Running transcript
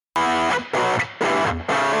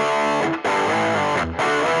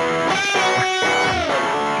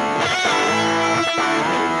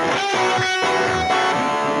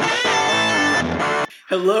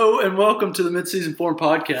Hello and welcome to the Midseason Form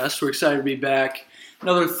Podcast. We're excited to be back.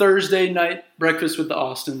 Another Thursday night breakfast with the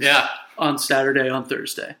Austins. Yeah. On Saturday, on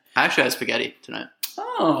Thursday. I actually had spaghetti tonight.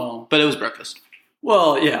 Oh. But it was breakfast.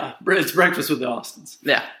 Well, yeah. It's breakfast with the Austins.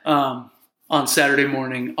 Yeah. On Saturday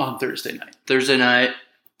morning, on Thursday night. Thursday night,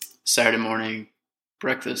 Saturday morning,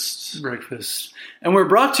 breakfast. And we're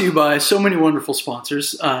brought to you by so many wonderful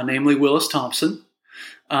sponsors, namely Willis Thompson.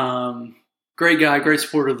 Great guy, great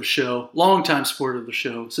supporter of the show, longtime supporter of the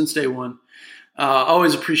show since day one.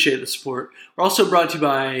 Always appreciate the support. We're also brought to you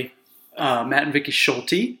by Matt and Vicky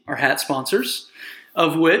Schulte, our hat sponsors,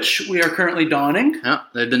 of which we are currently donning. Yeah,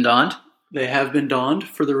 they've been donned. They have been donned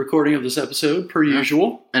for the recording of this episode, per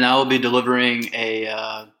usual. And I will be delivering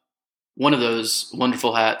one of those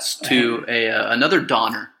wonderful hats to another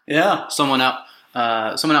donor. Yeah, someone out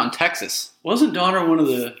in Texas. Wasn't Donner one of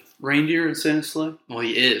the reindeer in Santa's sleigh? Well,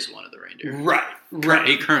 he is one of the reindeer. Right.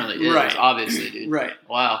 He currently is, obviously, dude. Right.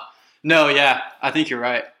 Wow. No, yeah, I think you're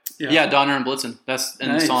right. Yeah, Donner and Blitzen. That's in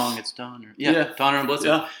nice. the song. It's Donner. Yeah, Donner and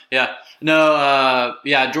Blitzen. Yeah. No,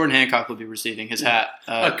 Jordan Hancock will be receiving his hat.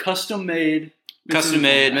 A custom-made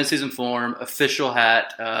mid-season form, official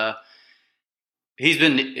hat. He's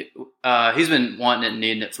been wanting it and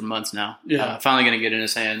needing it for months now. Yeah. Finally going to get in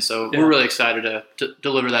his hands. So we're really excited to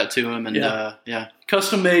deliver that to him. And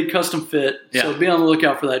custom made, custom fit. So be on the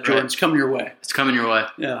lookout for that, Jordan. Right. It's coming your way. It's coming your way.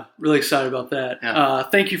 Yeah, really excited about that. Yeah.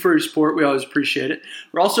 Thank you for your support. We always appreciate it.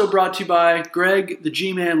 We're also brought to you by Greg the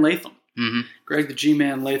G-Man Latham. Mm-hmm. Greg the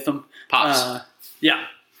G-Man Latham. Pops. As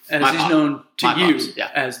he's known to you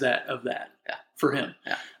as that of that. Yeah. For him.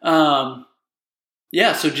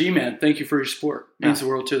 Yeah. So G-Man, thank you for your support. It means the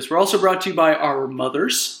world to us. We're also brought to you by our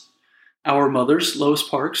mothers, Lois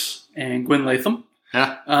Parks and Gwen Latham.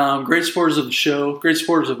 Yeah. Great supporters of the show, great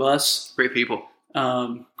supporters of us. Great people.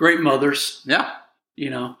 Great mothers. Yeah.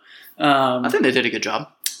 I think they did a good job.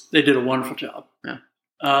 They did a wonderful job. Yeah.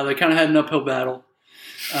 They kind of had an uphill battle.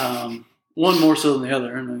 One more so than the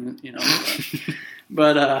other,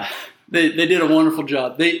 but they did a wonderful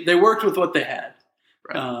job. They worked with what they had.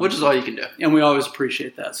 Right. Which is all you can do. And we always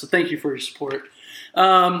appreciate that. So thank you for your support.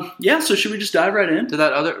 So should we just dive right in? Did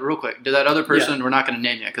that other person, we're not going to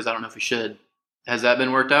name yet because I don't know if we should. Has that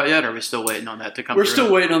been worked out yet, or are we still waiting on that to come We're through?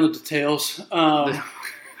 still waiting on the details.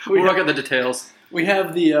 We'll look at the details. We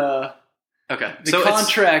have the so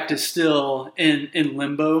contract is still in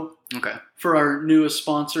limbo. Okay. For our newest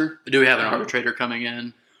sponsor. Do we have an arbitrator coming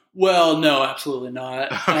in? Well, no, absolutely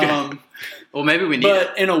not. Okay. Well, maybe we need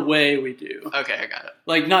But in a way, we do. Okay, I got it.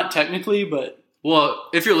 Like, not technically, but... Well,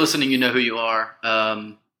 if you're listening, you know who you are.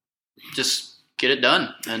 Just get it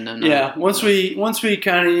done. And then once we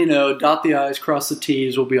kind of, dot the I's, cross the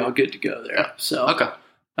T's, we'll be all good to go there. Yeah. So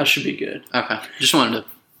that should be good. Okay. Just wanted to...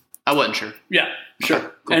 I wasn't sure. Yeah, sure. Okay,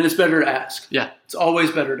 cool. And it's better to ask. Yeah. It's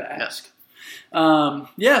always better to ask.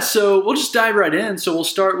 So we'll just dive right in. So we'll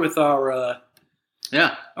start with our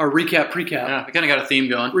recap, precap. Yeah, we kind of got a theme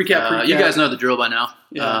going. Recap, precap. You guys know the drill by now.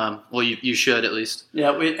 Yeah. Well, you should at least.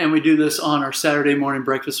 Yeah, we do this on our Saturday morning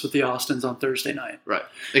breakfast with the Austins on Thursday night. Right.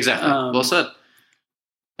 Exactly. Well said.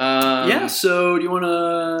 So do you want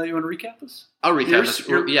to recap this? I'll recap this.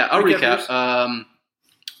 I'll recap.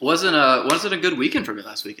 Wasn't a good weekend for me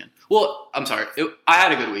last weekend. Well, I'm sorry. I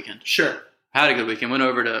had a good weekend. Sure. I had a good weekend. Went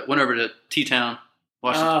over to T-Town.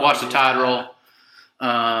 Watched the Tide roll.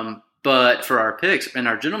 But for our picks and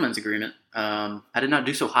our gentleman's agreement, I did not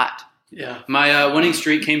do so hot. Yeah. My winning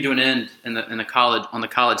streak came to an end on the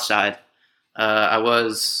college side. I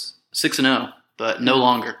was 6-0, but no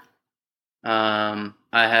longer. I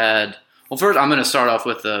had first I'm going to start off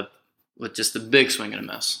with just the big swing and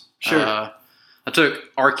a miss. Sure. I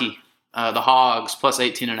took Arky, the Hogs plus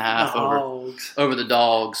 18.5 over the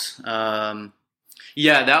Dogs.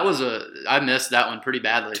 That was I missed that one pretty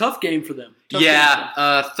badly. Tough game for them.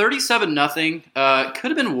 37-0. Could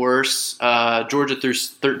have been worse. Georgia threw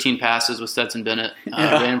 13 passes with Stetson Bennett.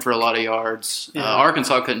 Ran for a lot of yards. Yeah.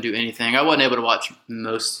 Arkansas couldn't do anything. I wasn't able to watch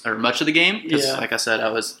much of the game because, like I said, I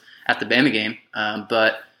was at the Bama game.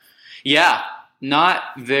 Not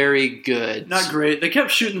very good. Not great. They kept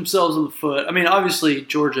shooting themselves in the foot. I mean, obviously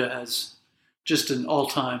Georgia has just an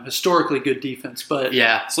all-time historically good defense, but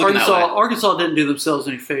Arkansas didn't do themselves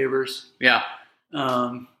any favors. Yeah.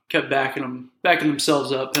 Kept backing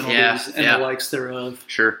themselves up, penalties and the likes thereof.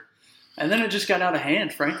 Sure. And then it just got out of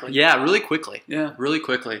hand, frankly. Yeah, really quickly. Yeah. Really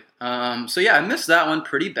quickly. I missed that one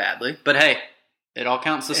pretty badly. But hey, it all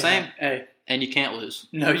counts the same. Hey. And you can't lose.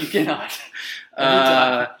 No, you cannot.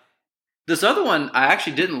 This other one, I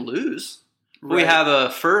actually didn't lose. Right. We have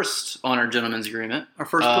a first on our gentleman's agreement. Our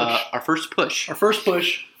first push. Our first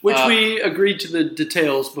push. Which we agreed to the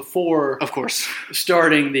details before, of course,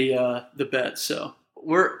 starting the bet. So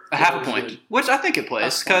we're a half a point, good. Which I think it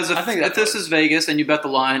plays because if this is Vegas and you bet the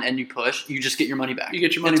line and you push, you just get your money back. You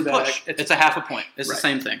get your money back. Push. It's a half a point. It's the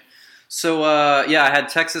same thing. So I had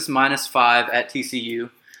Texas -5 at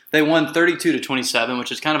TCU. They won 32-27,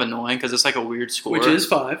 which is kind of annoying because it's like a weird score. Which is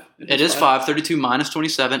 5. It is 5. 32 minus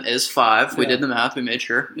 27 is 5. Yeah. We did the math. We made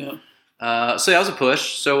sure. Yeah. So that was a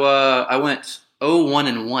push. So I went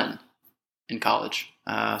 0-1-1 in college.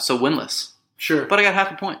 So winless. Sure. But I got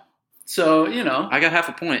half a point. So, I got half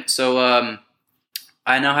a point. So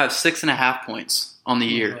I now have 6.5 points on the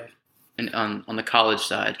year on the college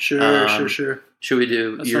side. Sure. Should we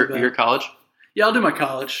do your college? Yeah, I'll do my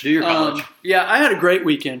college. Do your college. Yeah, I had a great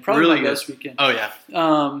weekend. Probably really my best weekend. Oh, yeah.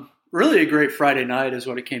 Really a great Friday night is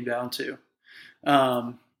what it came down to.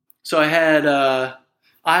 So I had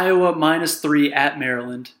Iowa -3 at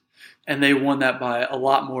Maryland, and they won that by a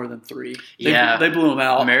lot more than 3. They blew them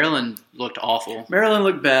out. Maryland looked awful. Maryland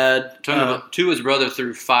looked bad. His brother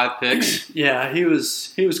threw 5 picks. Yeah, he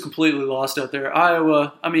was completely lost out there.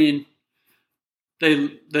 Iowa, I mean, they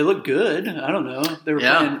look good. I don't know. They were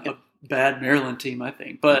playing a bad Maryland team, I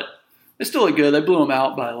think, but they still look good. They blew them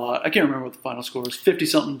out by a lot. I can't remember what the final score was.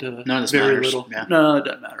 50-something to none of this very matters. little. Yeah. No, it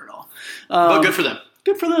doesn't matter at all. But good for them.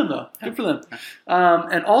 Good for them, though. Good for them.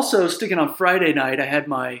 And also, sticking on Friday night, I had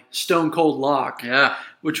my stone cold lock,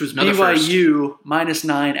 which was Another BYU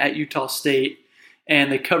 -9 at Utah State,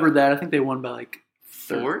 and they covered that. I think they won by like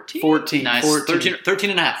 14. Nice. 14. 13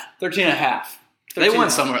 and a half. 13 and a half. They won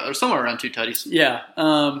somewhere around 2 tutties. Yeah.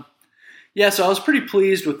 So I was pretty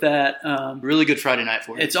pleased with that. Really good Friday night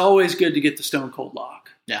for you. It's always good to get the stone cold lock.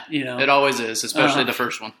 Yeah, it always is, especially the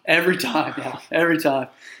first one. Every time, every time.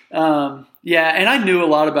 And I knew a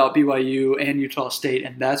lot about BYU and Utah State,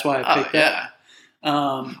 and that's why I picked that.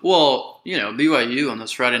 BYU on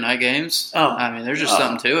those Friday night games. I mean, there's just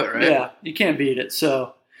something to it, right? Yeah, you can't beat it.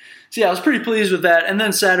 So I was pretty pleased with that. And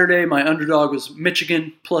then Saturday, my underdog was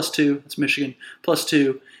Michigan +2. It's Michigan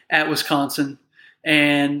 +2 at Wisconsin.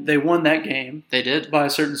 And they won that game. They did. By a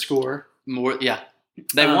certain score.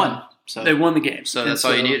 They won. So they won the game. So that's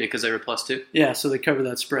all you needed because they were +2. Yeah, so they covered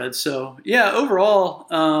that spread. So, overall,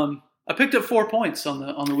 I picked up 4 points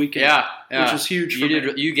on the weekend. Yeah. Which was huge for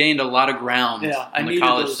me. You gained a lot of ground on the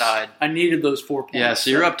college side. I needed those 4 points. Yeah, so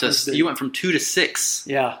you're up to – you went from 2 to 6.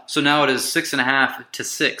 Yeah. So now it is 6.5 to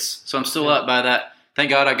 6. So I'm still up by that. Thank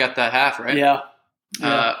God I got that half, right? Yeah.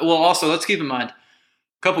 Also, let's keep in mind, a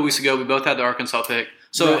couple weeks ago, we both had the Arkansas pick.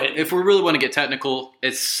 So if we really want to get technical,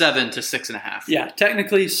 it's 7 to 6.5. Yeah,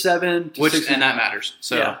 technically 7 to 6.5. And that matters.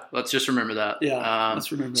 So let's just remember that. Yeah,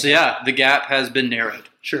 let's remember that. So the gap has been narrowed.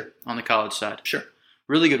 Sure. On the college side. Sure.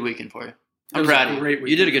 Really good weekend for you. I'm proud of you.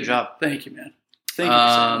 You did a good job. Thank you, man. Thank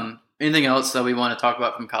you. Anything else that we want to talk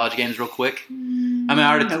about from college games real quick? I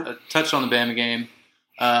already touched on the Bama game.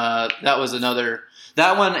 That was another –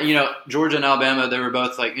 that one, Georgia and Alabama, they were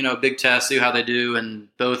both like, big test, see how they do, and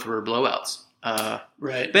both were blowouts.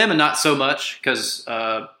 Right. Bama not so much because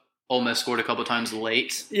Ole Miss scored a couple times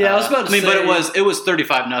late. Yeah, I was about to say. But it was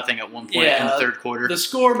 35-0 at one point in the third quarter. The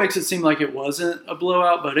score makes it seem like it wasn't a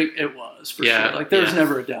blowout, but it was for sure. Like there was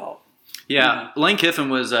never a doubt. Yeah, Lane Kiffin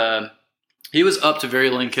was he was up to very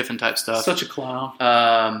Lane Kiffin type stuff. Such a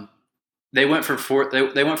clown. They went for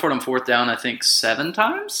They went for it on 4th down, I think 7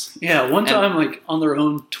 times. Yeah, one time like on their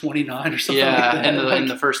own 29 or something. Yeah, like that. in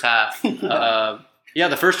the first half.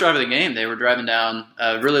 The first drive of the game, they were driving down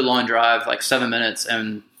a really long drive, like 7 minutes,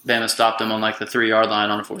 and Bama stopped them on like the 3-yard line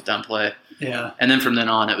on a 4th down play. Yeah. And then from then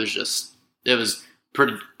on, it was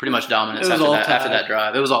pretty much dominance after that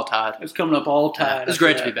drive. It was all tied. It was coming up all tied. Yeah. It was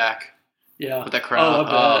great to be back. Yeah. With that crowd.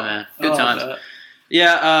 Oh man. Good times.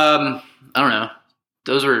 Yeah, I don't know.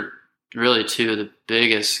 Those were really 2 of the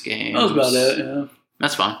biggest games. That was about it, yeah.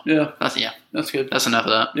 That's fine. Yeah. That's good. That's enough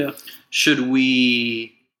of that. Yeah. Should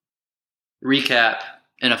we recap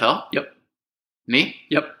NFL? Yep. Me?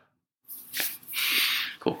 Yep.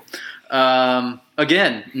 Cool.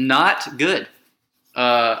 Again, not good.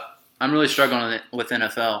 I'm really struggling with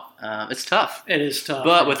NFL. It's tough. It is tough.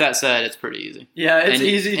 But with that said, it's pretty easy. Yeah, it's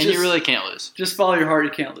easy. And you really can't lose. Just follow your heart.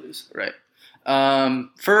 You can't lose. Right.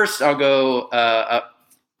 First, I'll go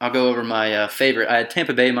over my favorite. I had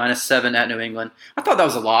Tampa Bay -7 at New England. I thought that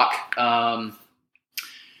was a lock.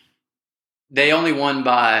 They only won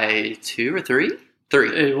by 2 or 3? 3.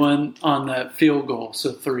 They won on that field goal,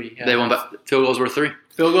 so 3. Yeah. They won by field goals were 3.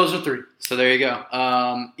 Field goals were 3. So there you go.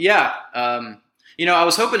 I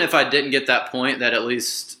was hoping if I didn't get that point that at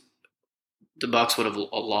least the Bucs would have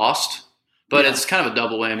lost. But it's kind of a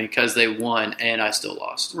double whammy because they won and I still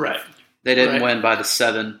lost. Right. They didn't win by the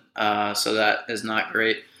 7, so that is not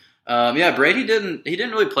great. Brady didn't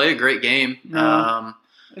really play a great game. No.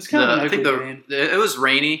 It's kind of an ugly game. It was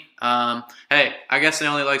rainy. Hey, I guess they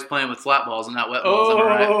only likes playing with flat balls and not wet balls. Am I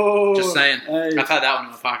right? Just saying. Nice. I've had that one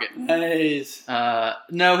in my pocket. Nice.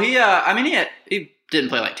 No, he didn't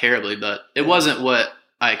play like terribly, but it wasn't what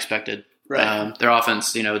I expected. Right. Their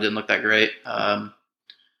offense, didn't look that great.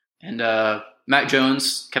 And Mac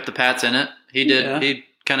Jones kept the Pats in it. He did. Yeah. He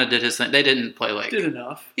kind of did his thing. They didn't play like Did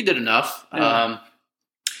enough. He did enough.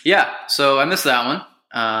 Yeah. So I missed that one.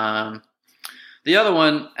 The other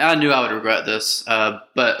one, I knew I would regret this, but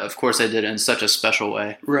of course they did it in such a special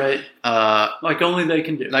way. Right. Like only they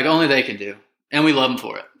can do. Like only they can do. And we love them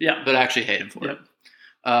for it. Yeah. But I actually hate them for it.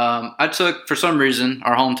 I took, for some reason,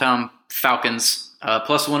 our hometown Falcons,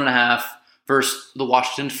 plus 1.5 versus the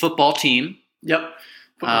Washington football team. Yep.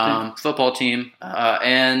 Football team.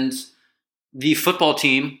 And the football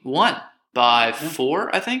team won by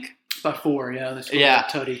 4, I think. By 4, yeah. They scored a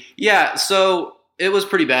tutty. Yeah, so it was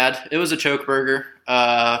pretty bad. It was a choke burger.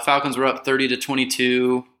 Falcons were up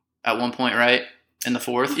 30-22 at one point, right? In the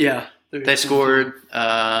 4th. Yeah. They scored.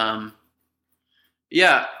 It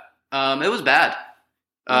was bad.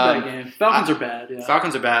 Bad game. Falcons are bad, yeah.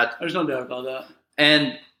 Falcons are bad. There's no doubt about that.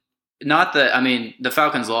 And not that, the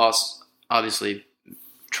Falcons loss obviously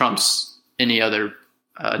trumps any other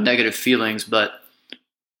negative feelings, but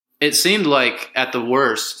it seemed like at the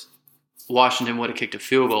worst, Washington would have kicked a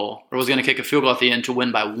field goal or was going to kick a field goal at the end to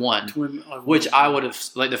win by 1, which I would have,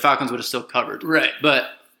 the Falcons would have still covered. Right. But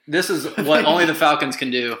this is what only the Falcons can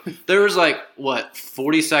do. There was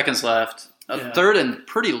 40 seconds left, a third and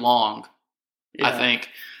pretty long, I think.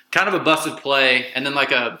 Kind of a busted play, and then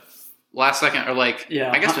a last second, or I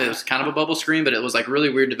guess it was kind of a bubble screen, but it was really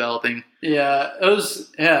weird developing. Yeah, it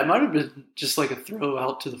was. Yeah, it might have been just a throw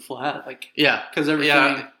out to the flat, because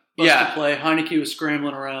everything. Busted play. Heineke was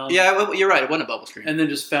scrambling around. Yeah, you're right. It wasn't a bubble screen, and then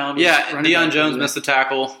just found. Deion Jones missed the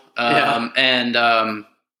tackle. And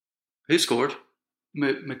who scored?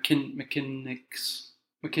 McKinnon.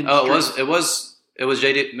 Oh, it was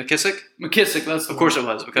J.D. McKissick. McKissick, that's the of course it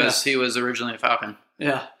was because he was originally a Falcon.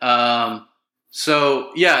 Yeah.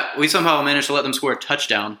 So we somehow managed to let them score a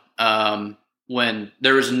touchdown when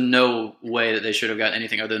there was no way that they should have got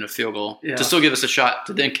anything other than a field goal to still give us a shot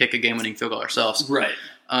to then kick a game-winning field goal ourselves. Right.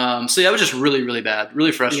 It was just really, really bad,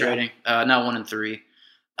 really frustrating. Now 1-3.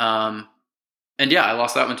 I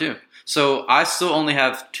lost that one too. So I still only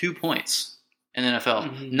have 2 points in the NFL.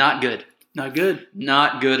 Mm-hmm. Not good. Not good.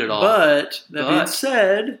 Not good at all. But that being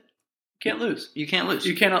said, you can't lose. You can't lose.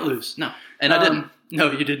 You cannot lose. No. And I didn't. No,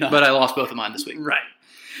 you did not. But I lost both of mine this week. Right.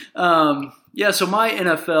 So my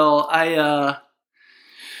NFL, I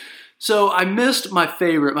missed my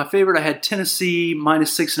favorite. My favorite, I had Tennessee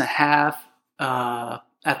minus 6.5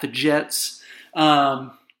 at the Jets.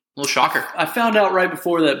 Little shocker. I found out right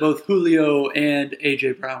before that both Julio and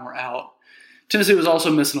A.J. Brown were out. Tennessee was also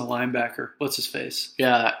missing a linebacker. What's his face?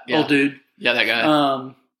 Yeah. Old dude. Yeah, that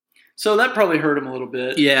guy. So that probably hurt him a little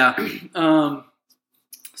bit. Yeah. So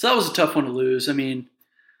that was a tough one to lose.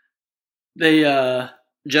 They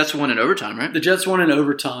Jets won in overtime, right? The Jets won in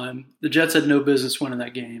overtime. The Jets had no business winning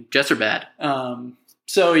that game. Jets are bad. That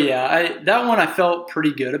one I felt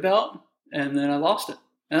pretty good about, and then I lost it.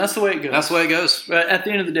 And that's the way it goes. That's the way it goes. But at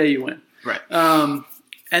the end of the day, you win. Right.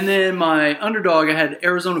 And then my underdog, I had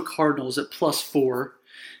Arizona Cardinals at +4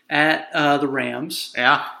 at the Rams.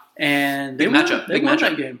 Yeah. And Big matchup. They won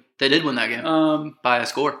that game. They did win that game by a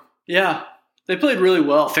score. Yeah. They played really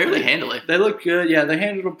well. Fairly handily. They looked good. Yeah, they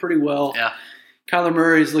handled them pretty well. Yeah. Kyler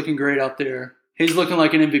Murray's looking great out there. He's looking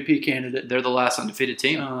like an MVP candidate. They're the last undefeated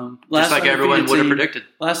team. Just like everyone would have predicted.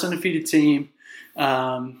 Last undefeated team.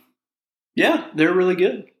 They're really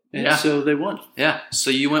good. And so they won. Yeah.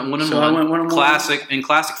 So you went 1-1. So I went 1-1. In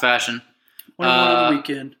classic fashin. 1-1 on the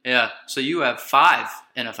weekend. Yeah. So you have 5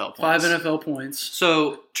 NFL points. 5 NFL points.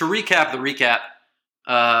 So to recap the recap,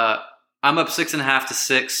 I'm up 6.5 to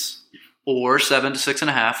 6 or 7 to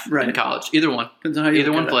 6.5 in college. Either one. Depends on how you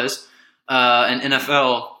Either one plays. In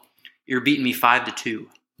NFL, you're beating me 5 to 2.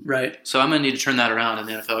 Right. So I'm going to need to turn that around in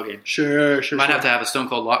the NFL game. Sure. Might have to have a Stone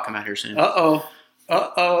Cold Lock come out here soon. Uh-oh.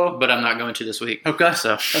 But I'm not going to this week. Okay.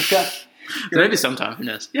 So okay. Maybe sometime. Who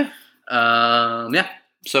knows? Yeah.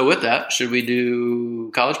 So with that, should we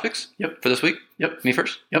do college picks? Yep. For this week? Yep. Me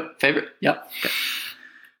first? Yep. Favorite? Yep. Okay.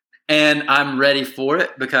 And I'm ready for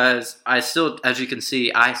it because I still, as you can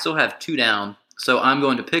see, I still have 2 down. So I'm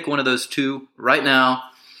going to pick one of those 2 right now.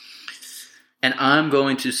 And I'm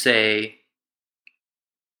going to say,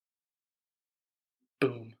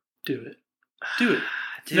 boom. Do it. Do it.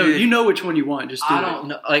 Dude, No, you know which one you want. Just do I don't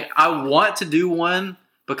know. Like, I want to do one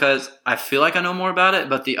because I feel like I know more about it,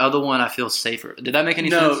 but the other one I feel safer. Did that make any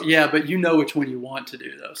sense? No, yeah, but you know which one you want to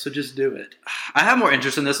do, though, so just do it. I have more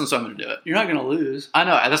interest in this one, so I'm going to do it. You're not going to lose. I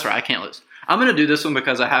know. That's right. I can't lose. I'm going to do this one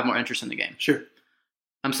because I have more interest in the game. Sure.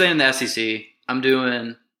 I'm staying in the SEC. I'm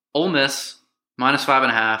doing Ole Miss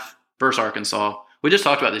 -5.5 versus Arkansas. We just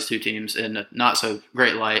talked about these two teams in a not so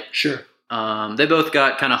great light. Sure. They both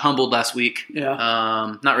got kind of humbled last week.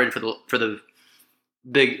 Yeah. Not ready for the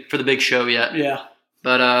big show yet. Yeah.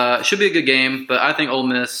 But it should be a good game. But I think Ole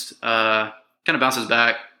Miss kind of bounces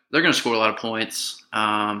back. They're going to score a lot of points.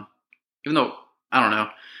 Even though, I don't know,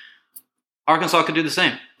 Arkansas could do the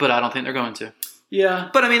same, but I don't think they're going to. Yeah.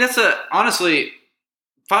 But I mean, honestly,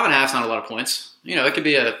 5.5 is not a lot of points. You know, it could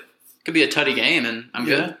be a tutty game, and I'm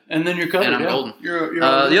good. And then you're covered. And I'm golden. You're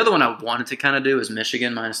the other one I wanted to kind of do is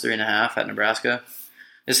Michigan -3.5 at Nebraska.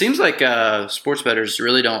 It seems like sports bettors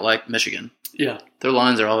really don't like Michigan. Yeah. Their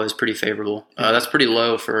lines are always pretty favorable. That's pretty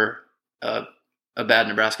low for a bad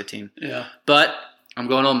Nebraska team. Yeah. But I'm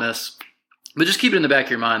going Ole Miss. But just keep it in the back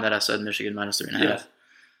of your mind that I said Michigan -3.5. Yeah.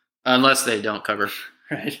 Unless they don't cover.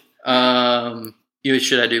 Right.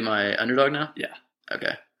 Should I do my underdog now? Yeah.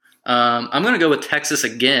 Okay. I'm going to go with Texas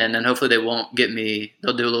again, and hopefully they won't get me.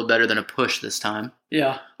 They'll do a little better than a push this time.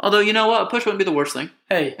 Yeah. Although, you know what? A push wouldn't be the worst thing.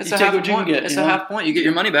 Hey, it's you a take half what you point. can get. It's a half point. You get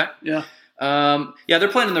your money back. Yeah. They're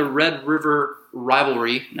playing in the Red River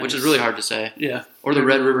Rivalry, which is really hard to say. Yeah. Or the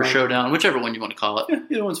Red River Showdown, whichever one you want to call it. Yeah,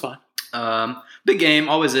 either one's fine. Big game,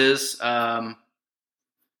 always is. I'm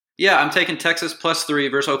taking Texas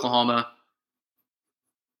 +3 versus Oklahoma.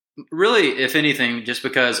 Really, if anything, just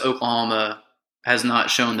because Oklahoma has not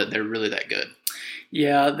shown that they're really that good.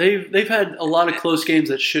 Yeah, they've had a lot of close games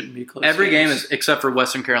that shouldn't be close. Every game games. is except for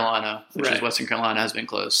Western Carolina, which is Western Carolina has been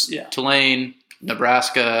close. Yeah. Tulane,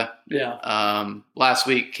 Nebraska. Yeah. Last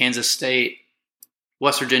week, Kansas State,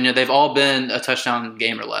 West Virginia. They've all been a touchdown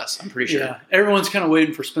game or less. I'm pretty sure. Yeah. Everyone's kind of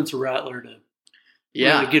waiting for Spencer Rattler to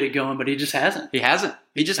really get it going, but he just hasn't. He hasn't.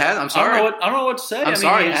 I'm sorry. I don't know what to say. I'm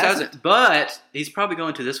sorry, he just hasn't. But he's probably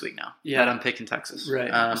going to this week now. Yeah. That I'm picking Texas. Right.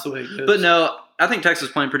 That's the way it goes. But no, I think Texas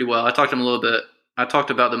is playing pretty well. I talked about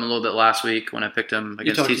them a little bit last week when I picked them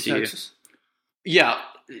against TCU. Yeah,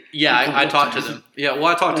 I talked to them. Yeah, well,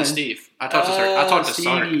 I talked to Steve. I talked to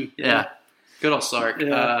Sark. Yeah, good old Sark.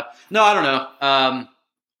 Yeah. No, I don't know.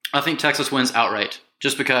 I think Texas wins outright,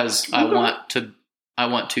 just because I want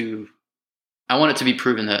it to be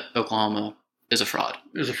proven that Oklahoma is a fraud.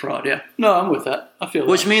 It's a fraud. Yeah. No, I'm with that. I feel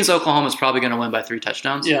which means Oklahoma's probably going to win by 3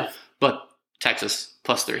 touchdowns. Yeah, but Texas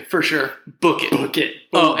 +3 for sure. Book it.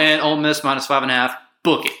 Boom. Oh, and Ole Miss -5.5.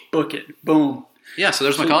 Book it. Boom. Yeah, so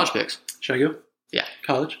there's my college picks. Should I go? Yeah.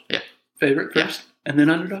 College? Yeah. Favorite first? Yeah. And then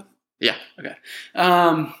underdog? Yeah. Okay.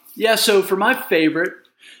 So for my favorite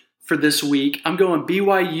for this week, I'm going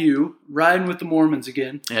BYU, riding with the Mormons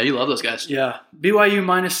again. Yeah, you love those guys. Yeah. BYU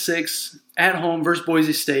 -6 at home versus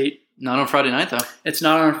Boise State. Not on Friday night, though. It's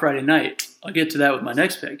not on a Friday night. I'll get to that with my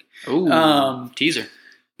next pick. Ooh, teaser.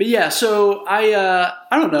 But yeah, so I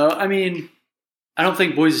don't know. I mean, I don't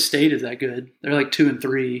think Boise State is that good. They're like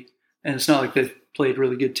 2-3, and it's not like they've played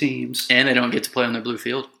really good teams. And they don't get to play on their blue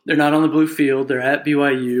field. They're not on the blue field. They're at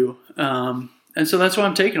BYU. And so that's why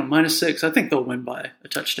I'm taking them, -6. I think they'll win by a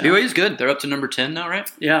touchdown. BYU's good. They're up to number 10 now, right?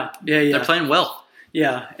 Yeah. They're playing well.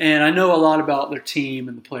 Yeah, and I know a lot about their team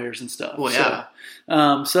and the players and stuff. Well,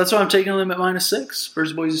 yeah. So that's why I'm taking them at -6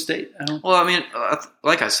 versus Boise State. Well, I mean,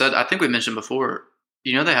 like I said, I think we mentioned before,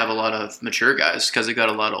 they have a lot of mature guys because they've got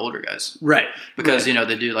a lot of older guys. Right. Because, they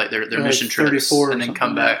do like their mission like trips and then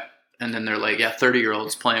come back. Like and then they're like,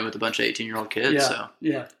 30-year-olds playing with a bunch of 18-year-old kids. Yeah, so,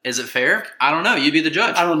 yeah. Is it fair? I don't know. You be the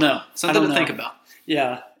judge. I don't know. Something to think about.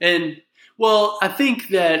 Yeah. And, well, I think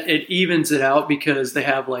that it evens it out because they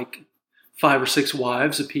have like 5 or 6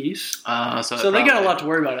 wives apiece. So they got a lot to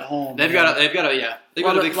worry about at home. They've got a big family life. A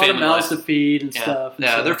lot of mouths to feed and stuff.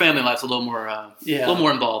 And their family life's a little more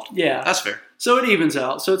involved. Yeah. That's fair. So it evens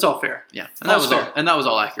out. So it's all fair. Yeah. And that was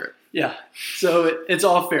all accurate. Yeah. So it's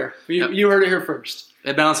all fair. You heard it here first.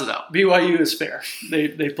 It balances out. BYU is fair. They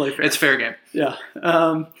play fair. It's fair game. Yeah.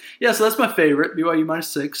 So that's my favorite, BYU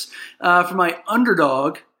 -6. For my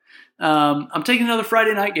underdog, I'm taking another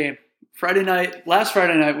Friday night game. Last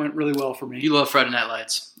Friday night went really well for me. You love Friday Night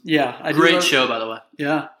Lights. Yeah. Great show, by the way.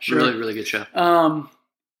 Yeah, sure. Really, really good show.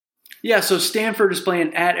 So Stanford is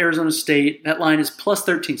playing at Arizona State. That line is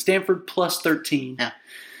 +13. Stanford +13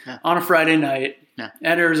 on a Friday night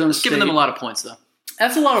at Arizona State. Giving them a lot of points, though.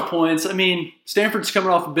 That's a lot of points. I mean, Stanford's coming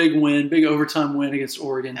off a big overtime win against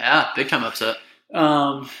Oregon. Yeah, big time upset.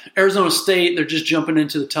 Arizona State, they're just jumping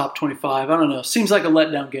into the top 25. I don't know. Seems like a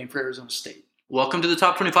letdown game for Arizona State. welcome to the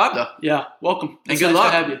top 25, though. Yeah, welcome. And good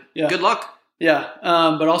luck. To have you. Yeah. Good luck. Yeah,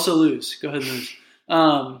 but also lose. Go ahead and lose.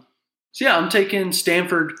 So, yeah, I'm taking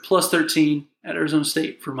Stanford plus 13 at Arizona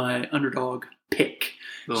State for my underdog pick.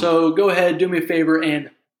 Boom. So go ahead, do me a favor,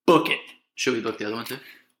 and book it. Should we book the other one, too?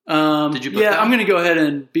 Did you book that? I'm going to go ahead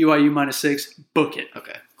and BYU minus 6. Book it.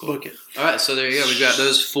 Okay, cool. Book it. All right, so there you go. We've got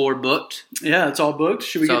those 4 booked. Yeah, it's all booked.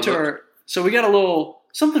 Should we get to our – so we got a little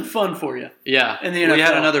 – something fun for you. Yeah. In the NFL. We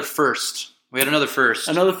had another first. Another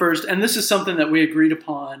first. And this is something that we agreed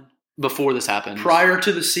upon before this happened. Prior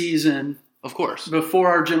to the season. Of course. Before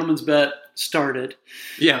our gentleman's bet started.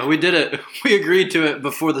 Yeah, we did it. We agreed to it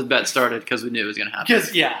before the bet started because we knew it was going to happen.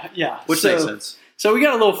 Yeah. Which makes sense. So we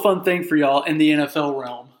got a little fun thing for y'all in the NFL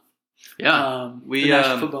realm. Yeah. The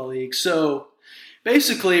National Football League. So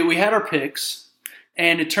basically we had our picks,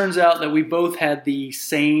 and it turns out that we both had the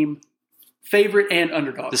same favorite and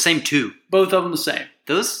underdog. The same 2. Both of them the same.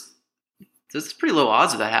 Those are pretty low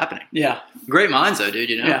odds of that happening. Yeah. Great minds, though, dude,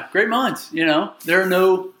 Yeah, great minds. There are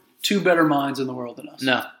no 2 better minds in the world than us.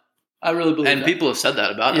 No. I really believe that. And people have said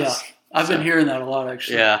that about us. I've been hearing that a lot,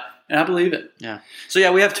 actually. Yeah. And I believe it. Yeah. So,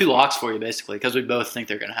 yeah, we have 2 locks for you, basically, because we both think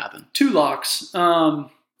they're going to happen. 2 locks. So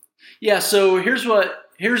here's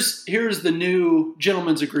the new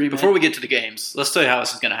gentleman's agreement. Before we get to the games, let's tell you how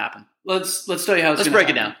this is going to happen. Let's tell you how it's going to happen. Let's break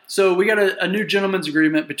it down. So we got a new gentleman's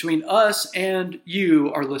agreement between us and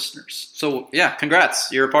you, our listeners. So, yeah,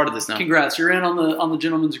 congrats. You're a part of this now. Congrats. You're in on the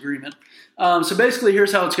gentleman's agreement. So basically,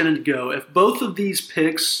 here's how it's going to go. If both of these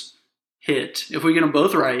picks hit, if we get them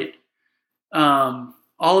both right,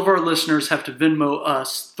 all of our listeners have to Venmo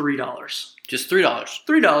us $3. Just $3.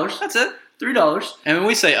 $3. That's it. $3. And when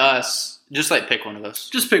we say us, just pick one of us.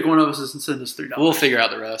 Just pick one of us and send us $3. We'll figure out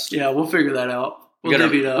the rest. Yeah, we'll figure that out. We'll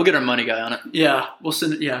divvy it up. We'll get our money guy on it. Yeah, we'll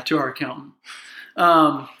send it to our accountant.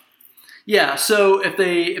 So if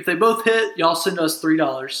they both hit, y'all send us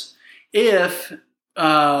 $3. If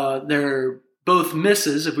they're both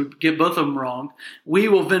misses, if we get both of them wrong, we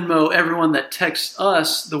will Venmo everyone that texts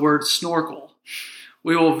us the word snorkel.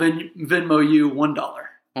 We will Venmo you $1.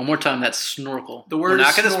 One more time, that's snorkel. The word we're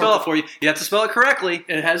not going to snorkel. spell it for you. You have to spell it correctly.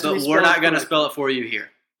 It has to be but spelled we're not going to correctly. spell it for you here.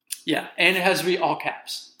 Yeah, and it has to be all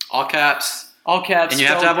caps. All caps. All caps. And you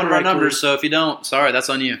have to have one of our correctly. numbers, so if you don't, sorry, that's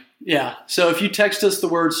on you. Yeah, so if you text us the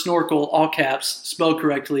word snorkel, all caps, spelled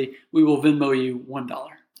correctly, we will Venmo you $1.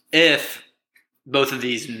 If both of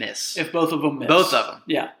these miss. If both of them miss. Both of them.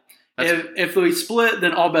 Yeah. If we split,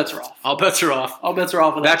 then all bets are off. All bets are off. All bets are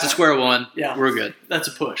off. Back to square one. Yeah. We're good. That's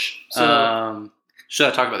a push. So, should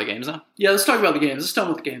I talk about the games now? Yeah, let's talk about the games. Let's tell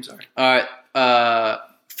them what the games are. All right.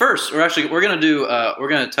 First, we're going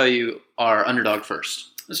to tell you our underdog first.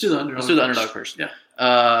 Let's do the underdog. Let's do the underdog first.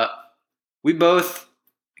 Yeah. We both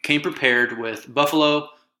came prepared with Buffalo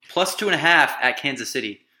plus 2.5 at Kansas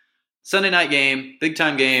City. Sunday night game, big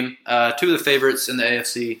time game. 2 of the favorites in the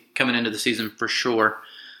AFC coming into the season for sure.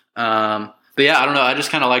 But yeah, I don't know. I just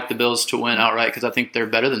kind of like the Bills to win outright because I think they're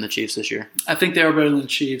better than the Chiefs this year. I think they are better than the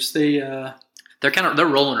Chiefs. They're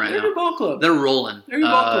rolling right now. They're a good ball club. They're rolling. They're a good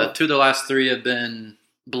ball club. 2 of the last 3 have been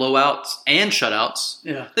blowouts and shutouts.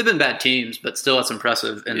 Yeah. They've been bad teams, but still that's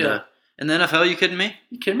impressive. In the NFL, you kidding me?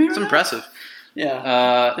 You kidding me? It's impressive.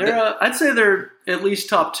 Yeah. I'd say they're at least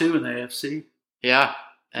top 2 in the AFC. Yeah,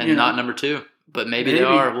 and not number 2. But maybe they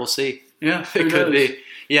are. We'll see. Yeah, it could be.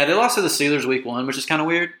 Yeah, they lost to the Steelers week 1, which is kind of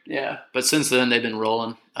weird. Yeah. But since then, they've been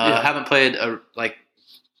rolling. Haven't played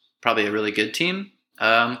probably a really good team.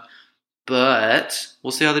 But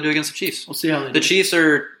we'll see how they do against the Chiefs. We'll see how they do. The Chiefs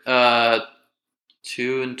are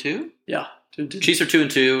 2-2. Yeah, 2-2. Chiefs are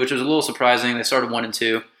 2-2, which was a little surprising. They started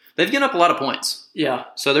 1-2. They've given up a lot of points. Yeah.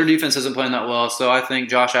 So their defense isn't playing that well. So I think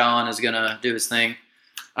Josh Allen is going to do his thing.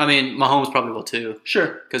 I mean, Mahomes probably will too.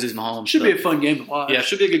 Sure. Because he's Mahomes. Should be a fun game to watch. Yeah,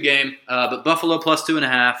 should be a good game. But Buffalo plus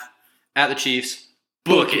 2.5 at the Chiefs.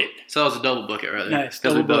 Book it. So that was a double book it right there. Nice.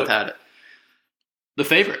 Because we both had it. The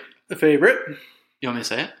favorite. The favorite. You want me to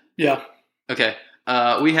say it? Yeah. Okay.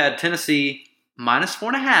 We had Tennessee minus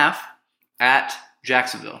 4.5 at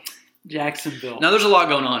Jacksonville. Now, there's a lot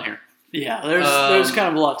going on here. Yeah, there's kind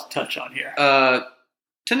of a lot to touch on here.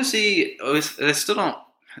 Tennessee, they still don't.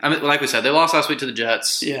 I mean, like we said, they lost last week to the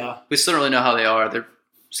Jets. Yeah. We still don't really know how they are. They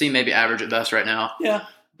seem maybe average at best right now. Yeah.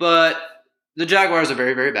 But the Jaguars are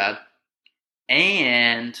very, very bad.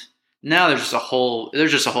 And now there's just a whole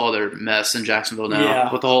other mess in Jacksonville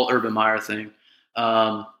now with the whole Urban Meyer thing.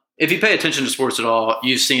 If you pay attention to sports at all,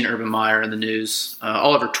 you've seen Urban Meyer in the news,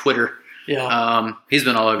 all over Twitter. Yeah. He's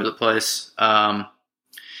been all over the place.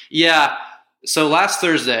 Yeah. So last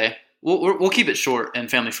Thursday, we'll keep it short and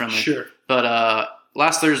family friendly. Sure. But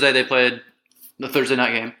last Thursday they played the Thursday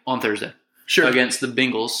night game on Thursday. Sure. Against the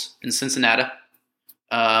Bengals in Cincinnati.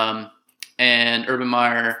 And Urban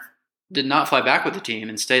Meyer did not fly back with the team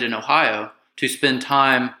and stayed in Ohio to spend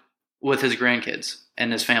time with his grandkids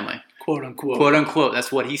and his family. Quote unquote. Quote unquote.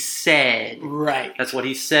 That's what he said. Right. That's what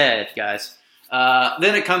he said, guys.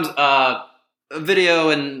 Then it comes a video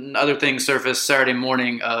and other things surfaced Saturday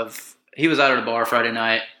morning of he was out at a bar Friday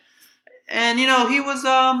night, and he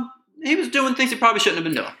was doing things he probably shouldn't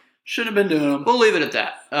have been doing. Shouldn't have been doing them. We'll leave it at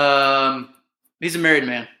that. He's a married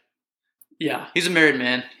man. Yeah, he's a married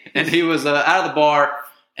man, and he was out of the bar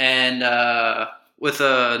and with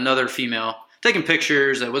another female taking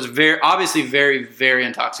pictures. It was obviously very, very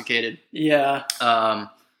intoxicated. Yeah.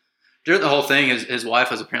 During the whole thing, his wife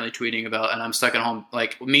was apparently tweeting about, and I'm stuck at home.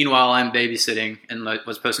 Like, meanwhile, I'm babysitting and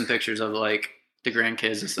was posting pictures of like the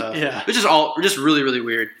grandkids and stuff. Yeah, which is all just really, really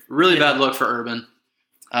weird. Really bad look for Urban.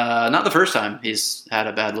 Not the first time he's had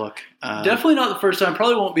a bad look. Definitely not the first time.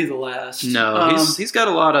 Probably won't be the last. No, he's got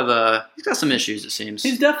a lot of he's got some issues. It seems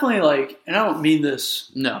he's definitely like, and I don't mean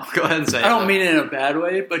this. No, go ahead and say. I don't mean it in a bad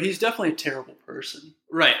way, but he's definitely a terrible person.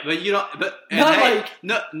 Right, but you don't. But not hey, like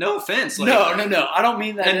no offense. Like, no. I don't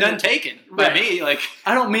mean that. And none taken by me. Like,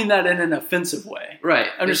 I don't mean that in an offensive way. Right.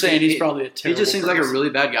 I'm just saying he's probably a terrible. He just seems like a really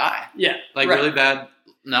bad guy. Yeah. Like really bad,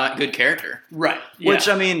 not good character. Right. Which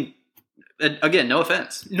I mean. Again, no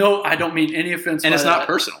offense. No, I don't mean any offense. And it's not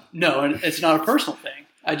personal. No, and it's not a personal thing.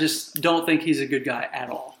 I just don't think he's a good guy at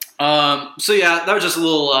all. So yeah, that was just a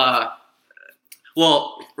little.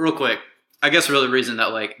 Well, real quick, I guess really the reason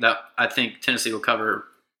that I think Tennessee will cover,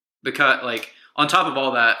 because on top of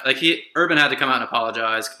all that, Urban had to come out and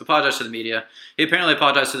apologize to the media. He apparently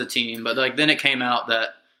apologized to the team, but then it came out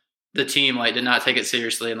that the team did not take it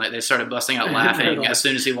seriously, and they started busting out laughing as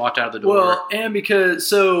soon as he walked out of the door. Well, and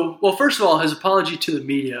first of all, his apology to the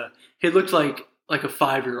media, he looked like a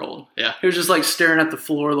 5-year-old. Yeah, he was just staring at the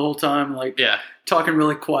floor the whole time, talking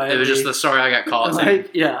really quietly. It was just the sorry I got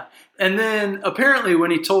caught. Yeah, and then apparently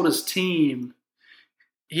when he told his team,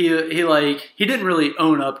 he didn't really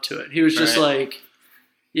own up to it. He was just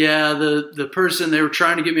yeah, the person, they were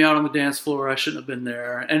trying to get me out on the dance floor. I shouldn't have been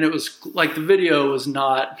there, and it was the video was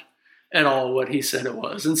not at all what he said it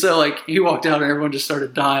was. And so he walked out and everyone just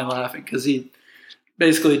started dying laughing because he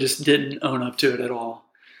basically just didn't own up to it at all.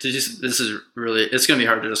 This is really, it's going to be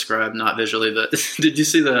hard to describe, not visually, but did you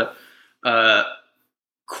see the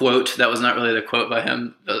quote that was not really the quote by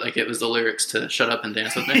him, but it was the lyrics to Shut Up and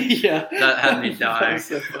Dance With Me? Yeah. That had me dying.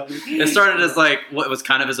 So funny. It started as what was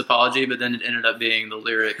kind of his apology, but then it ended up being the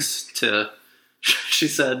lyrics to, she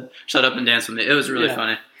said, Shut Up and Dance With Me. It was really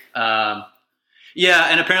funny. Yeah,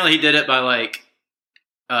 and apparently he did it by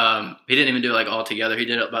he didn't even do it all together. He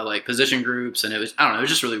did it by position groups, and it was, I don't know, it was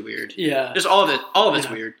just really weird. Yeah, just all of it's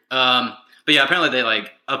weird. But yeah, apparently they an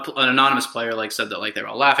anonymous player said that they were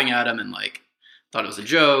all laughing at him and thought it was a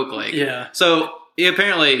joke. So he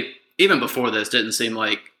apparently even before this didn't seem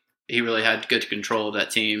like he really had good control of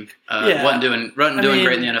that team. Wasn't doing great in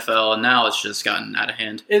the NFL, and now it's just gotten out of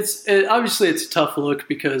hand. Obviously it's a tough look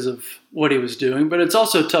because of what he was doing, but it's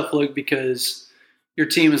also a tough look because your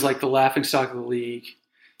team is the laughingstock of the league.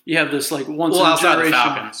 You have this once in a generation.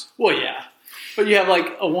 Falcons. Well, yeah, but you have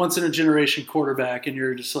a once in a generation quarterback, and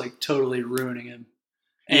you're just totally ruining him.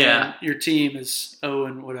 And your team is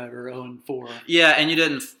 0-4. Yeah, and you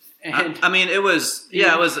didn't. And I mean, it was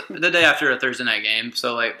it was the day after a Thursday night game,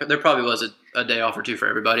 so there probably was a day off or two for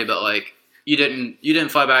everybody, but you didn't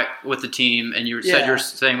fly back with the team, and you said you were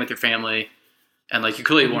staying with your family. And you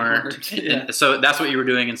clearly weren't. Yeah. So that's what you were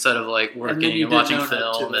doing instead of working and watching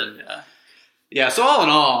film. And so all in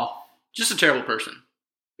all, just a terrible person.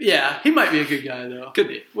 Yeah, he might be a good guy though. Could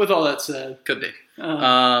be. With all that said. Could be.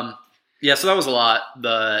 Yeah, so that was a lot,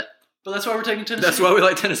 but that's why we're taking Tennessee. That's why we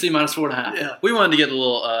like Tennessee -4.5. Yeah. We wanted to get a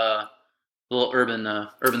little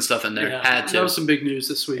urban stuff in there. Yeah. Had to. That was some big news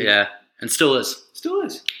this week. Yeah. And still is. Still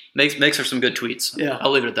is. Makes for some good tweets. Yeah.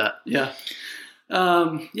 I'll leave it at that. Yeah.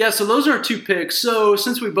 So those are our 2 picks. So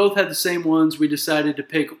since we both had the same ones, we decided to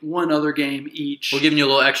pick one other game each. We're giving you a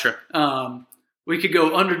little extra. We could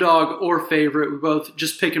go underdog or favorite. We're both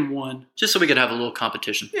just picking one. Just so we could have a little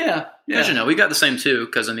competition. Yeah. As you know, we got the same 2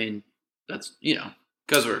 because, that's,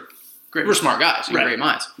 because we're smart guys. We're great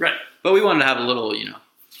minds. Right. But we wanted to have a little,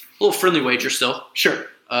 little friendly wager still. Sure.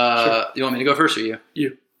 You want me to go first or you?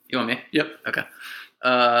 You. You want me? Yep. Okay.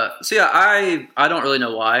 So yeah, I don't really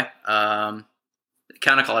know why. It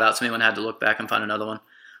kind of called out to me when I had to look back and find another one.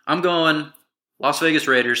 I'm going Las Vegas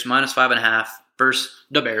Raiders -5.5 versus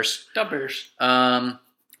the Bears. The Bears. I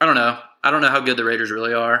don't know. I don't know how good the Raiders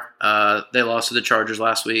really are. They lost to the Chargers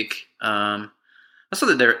last week. I saw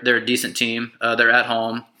that they're a decent team. They're at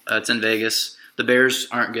home. It's in Vegas. The Bears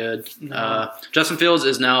aren't good. No. Justin Fields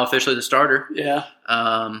is now officially the starter. Yeah.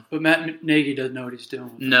 But Matt Nagy doesn't know what he's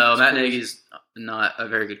doing. No, Matt Nagy's not a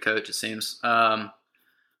very good coach, it seems. I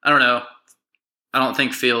don't know. I don't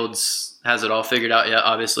think Fields has it all figured out yet,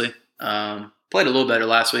 obviously. Played a little better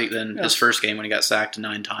last week than his first game when he got sacked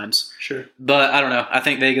 9 times. Sure. But I don't know. I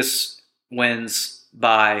think Vegas wins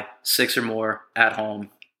by 6 or more at home.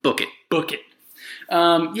 Book it. Book it.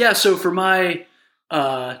 So for my,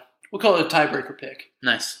 we'll call it a tiebreaker pick.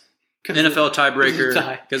 Nice. NFL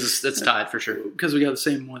tiebreaker because it's tied for sure. Because we got the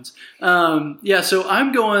same ones. So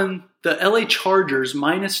I'm going the LA Chargers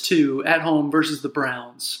 -2 at home versus the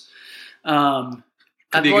Browns.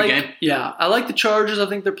 Could be a good game. Yeah, I like the Chargers. I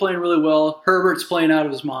think they're playing really well. Herbert's playing out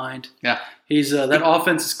of his mind. Yeah, he's that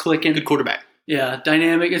offense is clicking. Good quarterback. Yeah,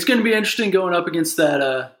 dynamic. It's going to be interesting going up against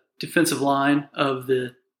that defensive line of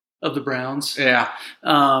the Browns. Yeah.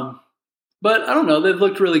 But I don't know. They've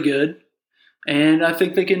looked really good, and I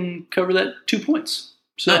think they can cover that 2 points.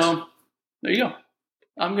 So nice. There you go.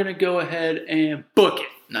 I'm going to go ahead and book it.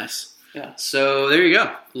 Nice. Yeah. So there you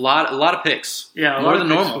go. A lot of picks. Yeah, more than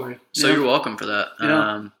normal. For you. So you're welcome for that.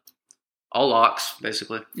 Yeah. All locks,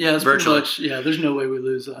 basically. Yeah, it's virtually. Pretty much, yeah, there's no way we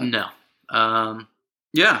lose that. No.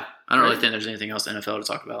 Yeah. I don't really think there's anything else in NFL to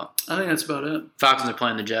talk about. I think that's about it. Falcons are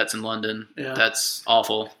playing the Jets in London. Yeah. That's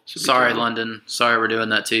awful. Sorry, terrible. London. Sorry we're doing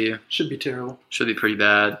that to you. Should be terrible. Should be pretty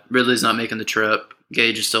bad. Ridley's not making the trip.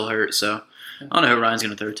 Gage is still hurt, so I don't know who Ryan's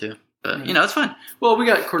going to throw to. But, that's fine. Well, we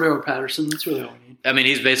got Cordero Patterson. That's really all we need. I mean,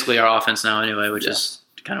 he's basically our offense now anyway, which is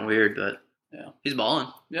kind of weird, but he's balling.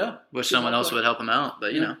 Yeah. Wish someone else would help him out,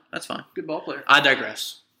 but, that's fine. Good ball player. I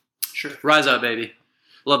digress. Sure. Rise up, baby.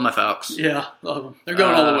 Love my Falcons. Yeah, love them. They're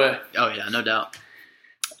going all the way. Oh, yeah, no doubt.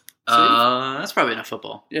 That's probably enough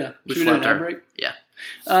football. Yeah. We Should we do an ad break? Yeah.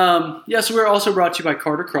 So we're also brought to you by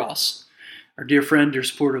Carter Cross, our dear friend, dear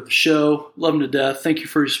supporter of the show. Love him to death. Thank you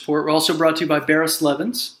for your support. We're also brought to you by Barris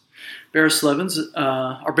Levins. Barris Levins,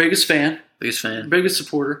 our biggest fan. Biggest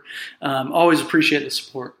supporter. Always appreciate the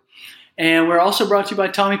support. And we're also brought to you by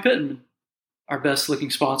Tommy Pittman, our best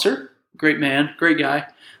looking sponsor. Great man, great guy.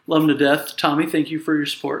 Love him to death. Tommy, thank you for your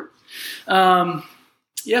support. So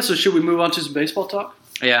should we move on to some baseball talk?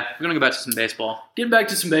 Yeah, we're going to go back to some baseball. Getting back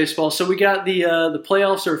to some baseball. So we got the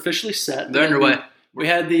playoffs are officially set. They're underway. We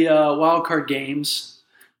had the wild card games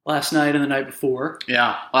last night and the night before.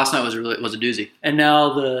 Yeah, last night was a doozy. And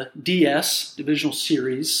now the DS, Divisional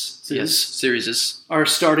Series, are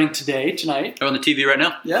starting tonight. They're on the TV right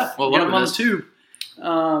now? Yeah. Well, one of them on is. the tube.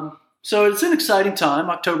 So it's an exciting time,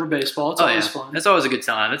 October baseball. It's always fun. It's always a good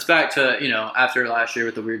time. It's back to, after last year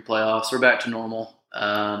with the weird playoffs, we're back to normal,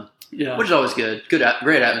 which is always good. Great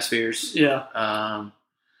atmospheres. Yeah.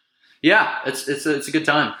 It's a good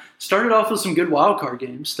time. Started off with some good wild card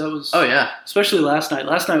games. That was especially last night.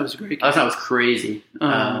 Last night was a great game. Last night was crazy.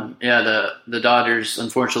 The Dodgers,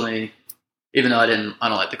 unfortunately, even though I don't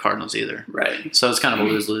like the Cardinals either. Right. So it's kind of a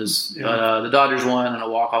lose-lose. Yeah. But the Dodgers won on a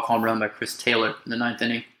walk-off home run by Chris Taylor in the 9th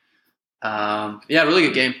inning. Really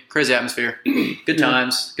good game. Crazy atmosphere. Good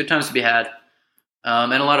times. Good times to be had.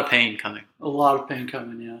 And a lot of pain coming. A lot of pain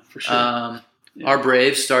coming, yeah, for sure. Our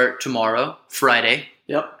Braves start tomorrow, Friday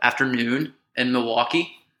afternoon in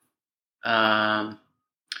Milwaukee. I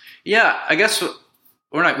guess we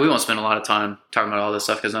won't spend a lot of time talking about all this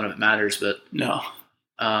stuff because none of it matters. But no.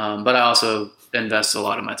 But I also invest a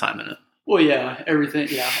lot of my time in it. Well, yeah, everything.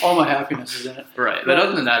 Yeah, all my happiness is in it. Right, but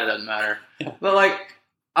other than that, it doesn't matter. Yeah. But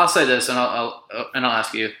I'll say this, and I'll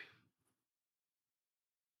ask you.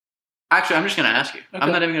 Actually, I'm just going to ask you. Okay.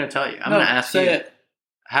 I'm not even going to tell you. I'm going to ask you. Say it.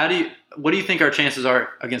 What do you think our chances are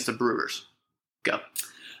against the Brewers? Go.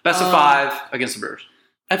 Best of 5 against the Brewers.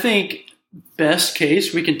 I think best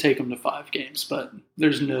case we can take them to 5 games, but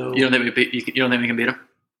there's no. You don't think we can beat them?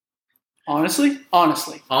 Honestly, I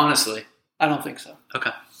don't think so.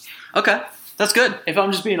 Okay, that's good. If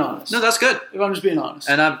I'm just being honest. No, that's good. If I'm just being honest.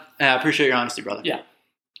 And I appreciate your honesty, brother. Yeah.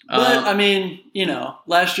 But,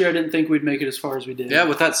 last year I didn't think we'd make it as far as we did. Yeah,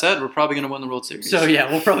 with that said, we're probably going to win the World Series. So,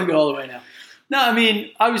 yeah, we'll probably go all the way now. No,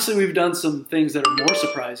 obviously we've done some things that are more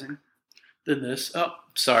surprising than this. Oh,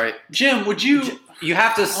 sorry. Jim, would you... You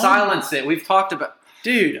have to silence it. We've talked about...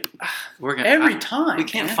 Dude, every time. We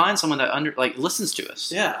can't find someone that listens to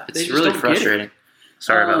us. Yeah. It's really frustrating.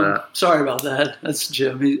 Sorry about that. Sorry about that. That's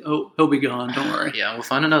Jim. He'll be gone. Don't worry. Yeah, we'll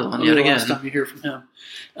find another one yet again. Last time you hear from him.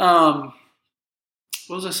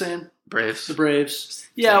 What was I saying? Braves. The Braves.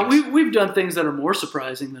 Yeah, we've done things that are more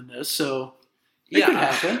surprising than this, so it could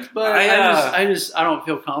happen. But I don't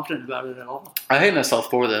feel confident about it at all. I hate myself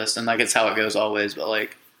for this, and it's how it goes always. But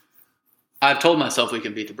I've told myself we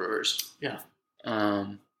can beat the Brewers. Yeah.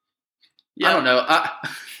 I don't know.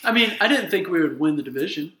 I mean, I didn't think we would win the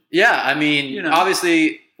division. Yeah, I mean,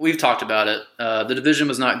 obviously, we've talked about it. The division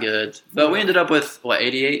was not good, but we ended up with,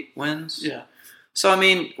 88 wins? Yeah. So, I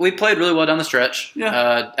mean, we played really well down the stretch.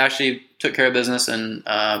 Yeah. Actually took care of business and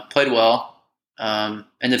played well.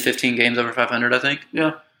 Ended 15 games over 500, I think.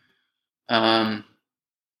 Yeah.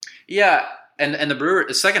 Yeah, and the Brewers,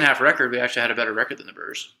 the second half record, we actually had a better record than the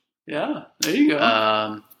Brewers. Yeah, there you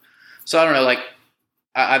go. So I don't know,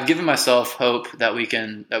 I've given myself hope that we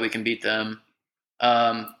can beat them,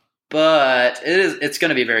 but it's going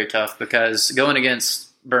to be very tough because going against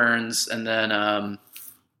Burns and then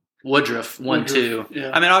Woodruff 1-2.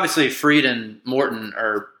 Yeah. I mean, obviously Fried and Morton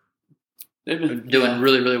are doing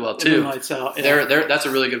really, really well too. Lights out. Yeah. That's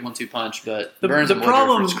a really good 1-2 punch, but Burns and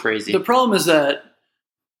Woodruff is crazy. The problem is that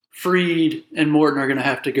Fried and Morton are going to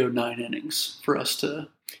have to go 9 innings for us to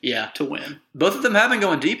win. Both of them have been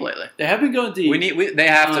going deep lately. They have been going deep. They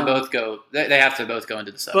have to both go. They have to both go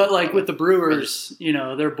into the 7th. But with the Brewers,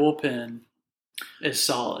 their bullpen is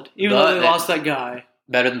solid. Even though they lost that guy,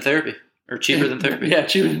 better than therapy or cheaper than therapy. Yeah,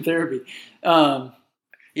 cheaper than therapy. I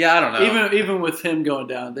don't know. Even with him going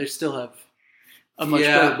down, they still have a much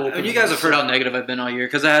better bullpen. I mean, you guys have heard how negative I've been all year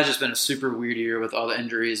because it has just been a super weird year with all the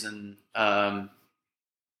injuries and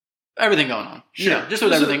everything going on. Sure, just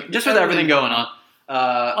with everything going on.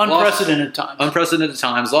 Unprecedented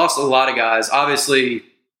times. Lost a lot of guys. Obviously,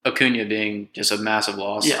 Acuna being just a massive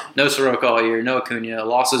loss. Yeah. No Soroka all year. No Acuna.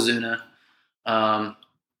 Lost Ozuna.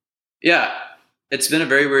 It's been a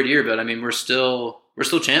very weird year, but I mean, we're still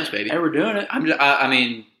champs, baby. Hey, we're doing it. I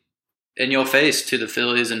mean, and you'll face to the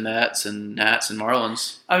Phillies and Mets and Nats and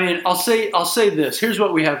Marlins. I mean, I'll say this. Here's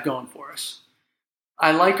what we have going for us.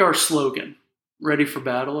 I like our slogan. Ready for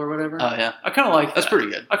battle or whatever. Oh yeah, I kind of like that. That's pretty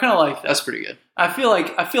good. I kind of like that. That's pretty good. I feel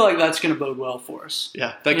like that's going to bode well for us.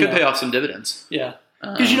 Yeah, that could pay off some dividends. Yeah,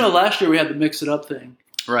 because last year we had the mix it up thing.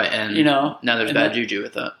 Right, and now there's bad juju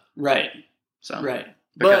with that. Right. So right,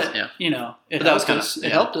 because, it helped us.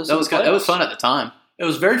 It helped us. That was fun at the time. It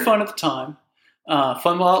was very fun at the time.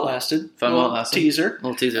 Fun while it lasted. Teaser.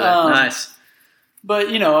 Little teaser. Nice. But,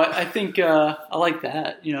 I think I like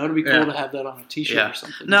that. It'll be cool to have that on a T-shirt or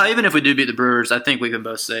something. Now, even if we do beat the Brewers, I think we can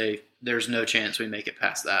both say there's no chance we make it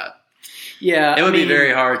past that. Yeah. It would be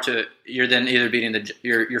very hard to – you're then either beating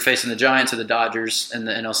you're facing the Giants or the Dodgers in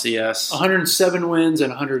the NLCS. 107 wins and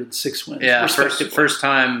 106 wins. Yeah, first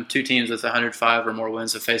time two teams with 105 or more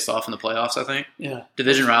wins have faced off in the playoffs, I think. Yeah.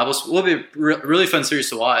 Division rivals. Will be a really fun series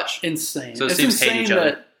to watch. Insane. So teams hate each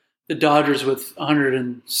other. The Dodgers with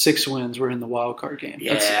 106 wins were in the wild card game.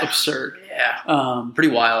 Yeah. That's absurd. Yeah. Pretty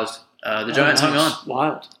wild. The Giants hung on.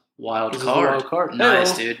 Wild card.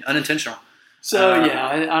 Nice, dude. Unintentional. So,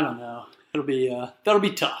 I don't know. It'll be that'll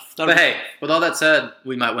be tough. With all that said,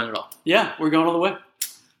 we might win it all. Yeah, we're going all the way.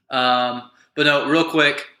 But no, real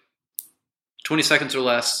quick, 20 seconds or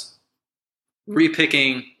less,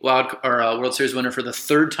 repicking World Series winner for the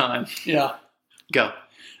third time. Yeah. Go.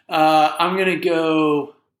 I'm going to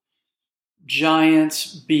go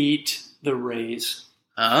Giants beat the Rays.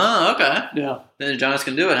 Oh, okay. Yeah. Then the Giants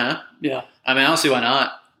can do it, huh? Yeah. I mean, I don't see why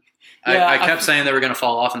not. Yeah, I kept saying they were going to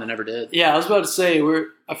fall off, and they never did. Yeah, I was about to say,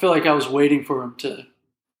 I feel like I was waiting for them to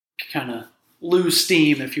kind of lose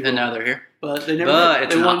steam, if you will. And now they're here. But they never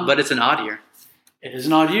did. But it's an odd year. It is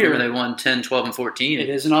an odd year. Remember they won 10, 12, and 14. It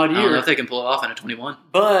is an odd year. I don't know if they can pull it off in a 21.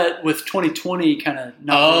 But with 2020 kind of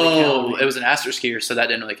not really counting. It was an asterisk year, so that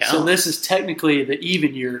didn't really count. So this is technically the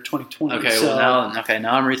even year, 2020. Okay,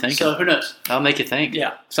 now I'm rethinking. So who knows? I'll make you think.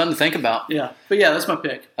 Yeah. Something to think about. Yeah. But yeah, that's my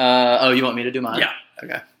pick. You want me to do mine? Yeah.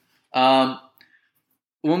 Okay.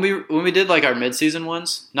 When we did like our midseason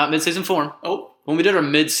ones, not midseason form. Oh. When we did our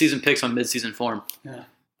midseason picks on midseason form. Yeah.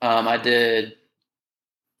 I did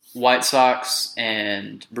White Sox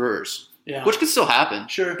and Brewers. Yeah. Which could still happen.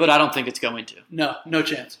 Sure. But I don't think it's going to. No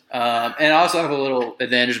chance. And I also have a little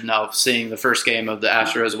advantage of now seeing the first game of the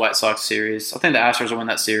Astros-White Sox series. I think the Astros will win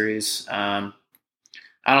that series. I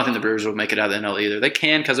don't think the Brewers will make it out of the NL either. They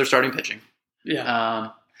can because they're starting pitching.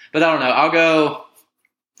 Yeah. But I don't know. I'll go...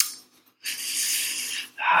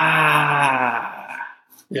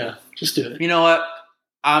 Yeah, just do it. You know what?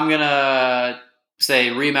 I'm going to say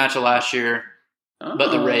rematch of last year,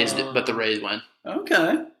 but the Rays win.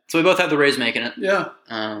 Okay. So we both have the Rays making it. Yeah.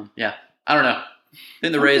 Yeah. I don't know. I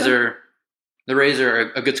think the Rays are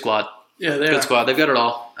a good squad. Yeah, they are. Good squad. They've got it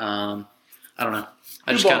all. I don't know.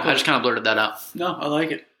 I just kind of blurted that out. No, I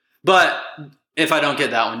like it. But if I don't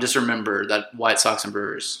get that one, just remember that White Sox and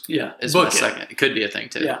Brewers is my second. It could be a thing,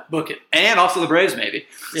 too. Yeah, book it. And also the Braves, maybe.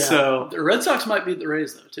 Yeah. So the Red Sox might beat the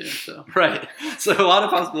Rays, though, too. So right. So a lot of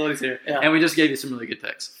possibilities here. Yeah. And we just gave you some really good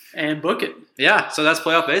picks. And book it. Yeah, so that's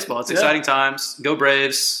playoff baseball. It's exciting times. Go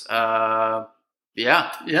Braves. Yeah.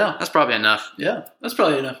 That's probably enough. Yeah, that's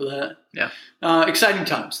probably enough of that. Yeah. Exciting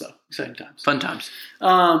times, though. Exciting times. Fun times.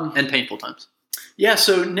 And painful times. Yeah,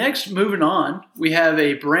 so next, moving on, we have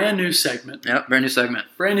a brand new segment. Yep, brand new segment.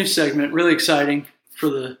 Brand new segment. Really exciting for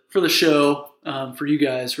the show, for you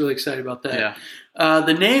guys. Really excited about that. Yeah.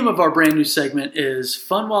 The name of our brand new segment is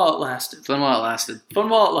Fun While It Lasted. Fun While It Lasted. Fun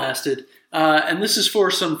While It Lasted. And this is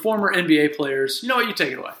for some former NBA players. You know what? You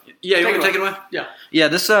take it away. Yeah, you want to take it away? Yeah. Yeah,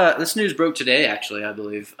 this news broke today, actually, I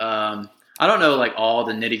believe. I don't know like all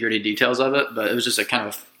the nitty-gritty details of it, but it was just a kind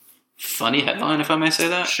of funny headline, if I may say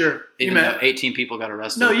that. Sure. Even though 18 people got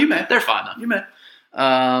arrested. No, you may. They're fine, though. You may.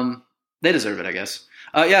 They deserve it, I guess.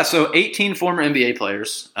 So 18 former NBA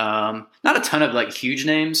players. Not a ton of like huge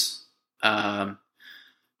names, but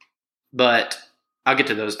I'll get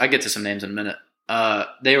to those. I'll get to some names in a minute.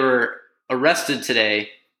 They were arrested today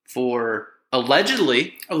for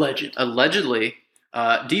allegedly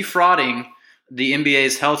defrauding the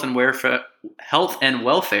NBA's health and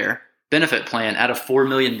welfare benefit plan out of $4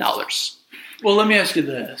 million. Well, let me ask you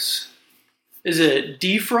this. Is it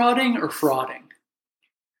defrauding or frauding?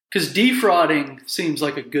 Because defrauding seems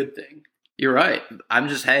like a good thing. You're right. I'm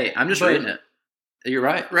just reading it. You're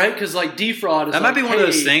right. Right? Because like defraud is might be one of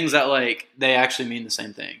those things that like they actually mean the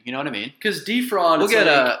same thing. You know what I mean? Because defraud is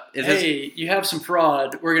hey, you have some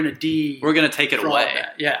fraud, we're gonna take it away.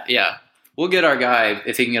 That. Yeah. Yeah. We'll get our guy,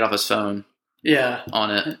 if he can get off his phone,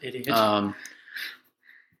 on it. Idiot.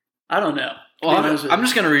 I don't know. Well, I'm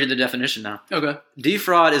just going to read the definition now. Okay.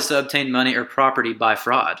 Defraud is to obtain money or property by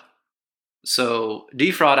fraud. So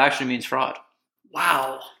defraud actually means fraud.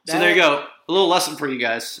 Wow. So there you go. A little lesson for you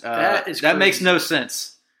guys. That makes no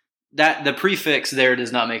sense. That the prefix there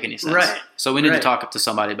does not make any sense. Right. So we need to talk to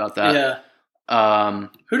somebody about that. Yeah.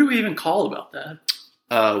 Who do we even call about that?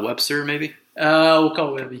 Webster, maybe? We'll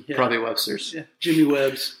call Webby. Yeah. Probably Webster's. Yeah. Jimmy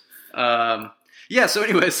Webb's. So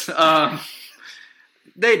anyways,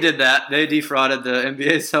 they did that. They defrauded the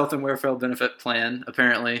NBA's health and welfare benefit plan,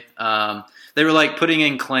 apparently. They were like putting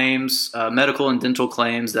in claims, medical and dental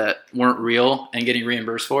claims that weren't real and getting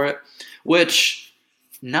reimbursed for it, which,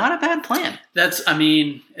 not a bad plan. It's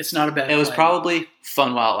not a bad plan. It was probably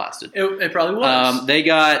fun while it lasted. It probably was. They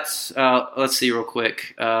got, let's see real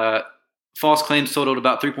quick, false claims totaled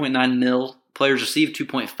about $3.9 million. Players received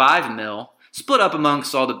 $2.5 million. Split up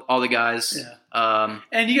amongst all the guys. Yeah.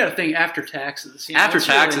 And you got to think after taxes. After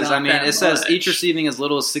taxes, really it says each receiving as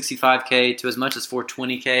little as $65K to as much as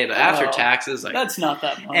 $420K, but after taxes, that's not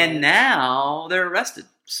that much. And now they're arrested.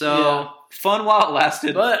 So fun while it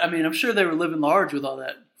lasted. But I'm sure they were living large with all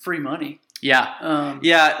that free money. Yeah.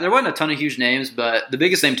 There wasn't a ton of huge names, but the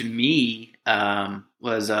biggest name to me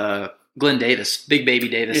was Glenn Davis, Big Baby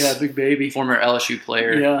Davis. Yeah, Big Baby, former LSU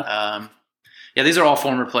player. Yeah. These are all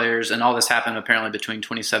former players, and all this happened apparently between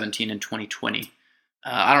 2017 and 2020.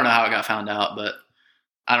 I don't know how it got found out, but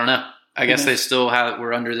I don't know. I guess they still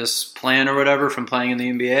were under this plan or whatever from playing in the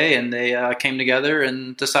NBA, and they came together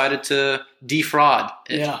and decided to defraud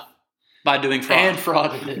it by doing fraud. And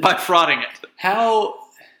frauded it. By frauding it. I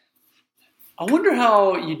wonder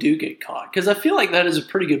how you do get caught, because I feel like that is a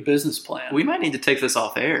pretty good business plan. We might need to take this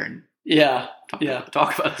off air and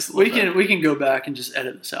talk about this a little bit. We can go back and just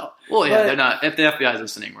edit this out. Well, yeah, they're not. If the FBI is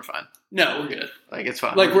listening, we're fine. No, we're good. Like, it's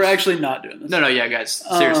fine. Like, we're actually not doing this. No, guys.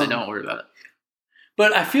 Seriously, don't worry about it.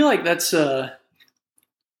 But I feel like that's, I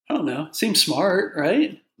don't know. It seems smart,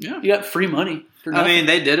 right? Yeah. You got free money for nothing.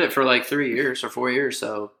 They did it for like 3 years or 4 years,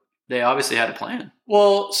 so they obviously had a plan.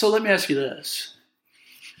 Well, so let me ask you this.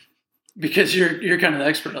 Because you're kind of the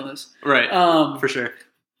expert on this. Right. For sure.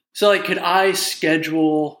 So, like, could I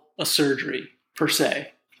schedule a surgery, per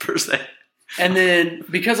se? And then,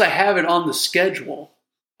 because I have it on the schedule,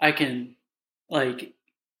 I can, like,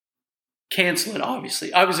 cancel it,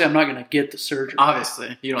 obviously. Obviously, I'm not going to get the surgery.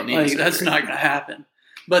 Obviously. You don't need the surgery. That's not going to happen.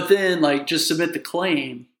 But then, like, just submit the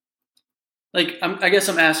claim. Like, I guess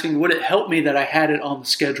I'm asking, would it help me that I had it on the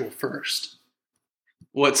schedule first?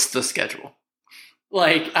 What's the schedule?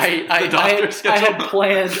 Like, I had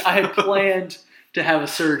planned to have a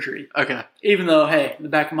surgery. Okay. Even though, hey, in the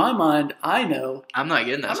back of my mind, I know I'm not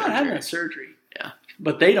getting that surgery. I'm not having that surgery. Yeah.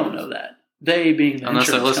 But they don't know that. They being the unless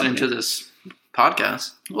they're insurance listening company. to this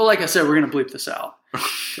podcast. Well, like I said, we're going to bleep this out.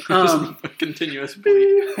 Continuous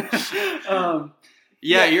bleep.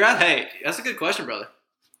 You're at. Hey, that's a good question, brother.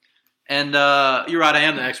 And you're right, I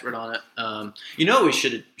am the expert on it. You know what we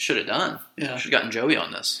should have done? Yeah. Should have gotten Joey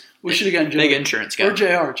on this. We should have gotten Joey. Big insurance guy. Or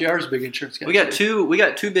JR. JR's a big insurance guy. We got two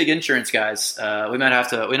big insurance guys. We might have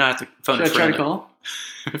to phone Should a I try friend to call him?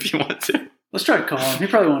 if you want to. Let's try to call him. He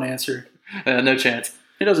probably won't answer. No chance.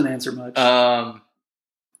 He doesn't answer much.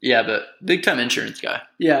 Yeah, but big time insurance guy.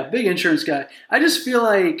 Yeah, big insurance guy. I just feel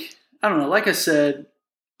like, I don't know, like I said,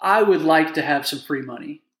 I would like to have some free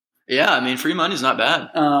money. Yeah, I mean, free money's not bad.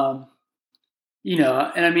 You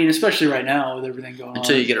know, and I mean, especially right now with everything going on.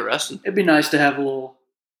 Until you get arrested. It'd be nice to have a little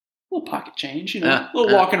pocket change, you know, Yeah, a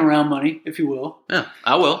little walking around money, if you will. Yeah,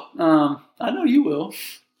 I will. I know you will.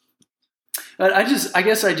 But I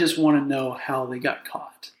guess I just want to know how they got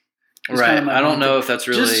caught. It's Right. kind of my I don't main know thing. if that's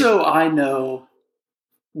really... Just so I know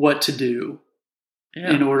what to do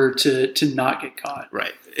in order to not get caught.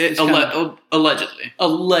 Right. Allegedly.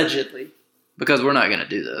 Allegedly. Because we're not going to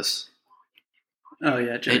do this. Oh,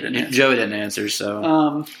 yeah, Joey didn't answer. Joey didn't answer,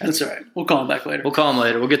 so... That's all right. We'll call him back later. We'll call him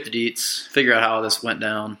later. We'll get the deets. Figure out how this went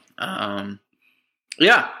down.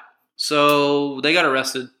 Yeah. So they got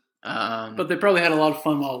arrested. But they probably had a lot of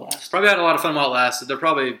fun while it lasted. Probably had a lot of fun while it lasted. They're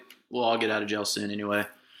probably will all get out of jail soon anyway.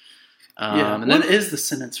 And what is the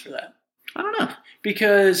sentence for that? I don't know.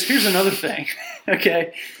 Because here's another thing.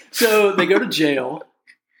 Okay. So they go to jail,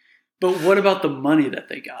 but what about the money that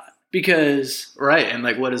they got? Because... Right. And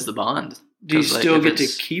like, what is the bond? Do you still get to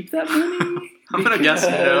keep that money? I'm going to guess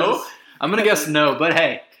no. I'm going to guess no. But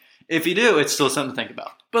hey, if you do, it's still something to think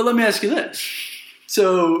about. But let me ask you this.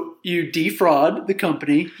 So you defraud the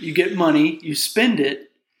company, you get money, you spend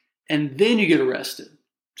it, and then you get arrested.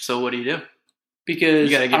 So what do you do?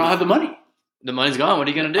 Because I don't have the money. The money's gone. What are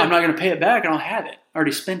you going to do? I'm not going to pay it back. I don't have it. I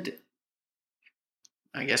already spent it.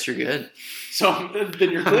 I guess you're good. So then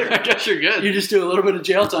you're clear. I guess you're good. You just do a little bit of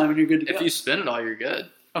jail time and you're good to go. If you spend it all, you're good.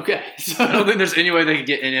 Okay. So I don't think there's any way they can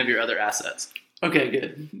get any of your other assets. Okay,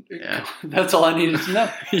 good. Yeah. That's all I needed to know.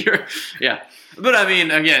 Yeah. But I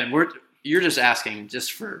mean, again, you're just asking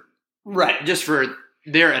just for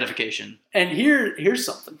their edification. And here's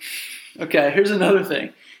something. Okay, here's another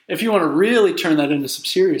thing. If you want to really turn that into some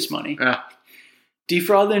serious money,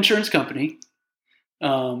 defraud the insurance company,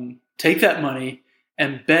 take that money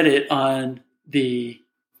and bet it on the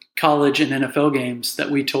college and NFL games that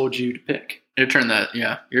we told you to pick. You turn that,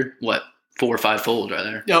 you're what, 4 or 5 fold right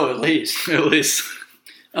there. Oh, at least. At least.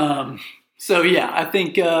 So yeah, I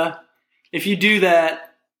think if you do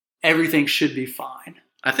that, everything should be fine.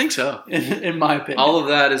 I think so. In my opinion. All of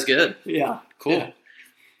that is good. Yeah. Cool. Yeah.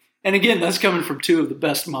 And again, that's coming from two of the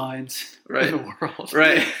best minds in the world.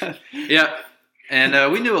 Right. Yeah.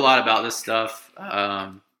 And we knew a lot about this stuff.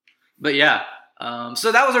 But yeah.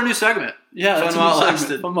 So that was our new segment. Yeah. Fun while it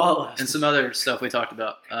lasted. Fun while it lasted. And some other stuff we talked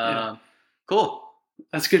about. Cool.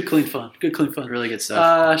 That's good, clean fun. Good, clean fun. Really good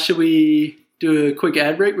stuff. Should we do a quick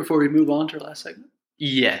ad break before we move on to our last segment?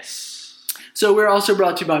 Yes. So we're also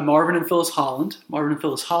brought to you by Marvin and Phyllis Holland. Marvin and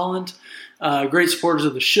Phyllis Holland, great supporters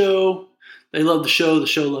of the show. They love the show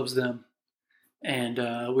loves them.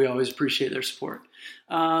 And we always appreciate their support.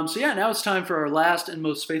 So yeah, now it's time for our last and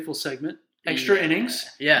most faithful segment, Extra Innings.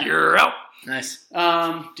 Yeah. You're out. Nice.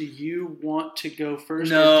 Do you want to go first?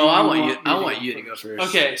 No, I want you to go first.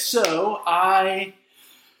 Okay, so I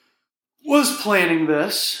was planning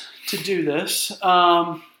to do this.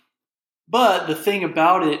 But the thing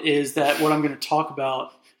about it is that what I'm going to talk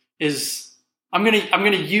about is I'm going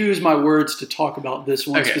to use my words to talk about this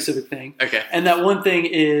one specific thing. Okay. And that one thing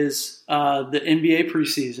is the NBA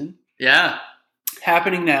preseason. Yeah.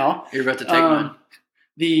 Happening now. You're about to take mine.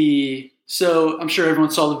 So I'm sure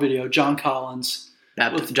everyone saw the video. John Collins.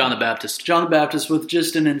 John the Baptist. John the Baptist with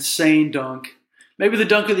just an insane dunk. Maybe the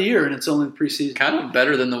dunk of the year, and it's only the preseason. Kind of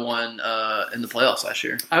better than the one in the playoffs last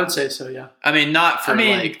year. I would say so, yeah. I mean, not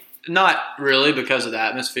really because of the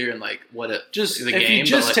atmosphere and like what it just the if game. You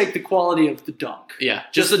just take the quality of the dunk. Yeah,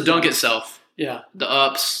 just the dunk itself. Yeah, the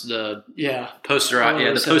ups, the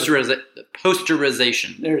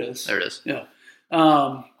posterization. There it is. Yeah,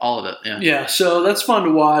 all of it. Yeah, yeah. So that's fun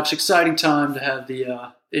to watch. Exciting time to have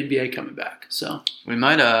the NBA coming back. So we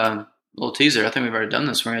might little teaser. I think we've already done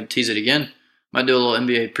this. We're going to tease it again. Might do a little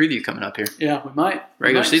NBA preview coming up here. Yeah, we might.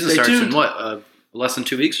 Regular season starts in what? Less than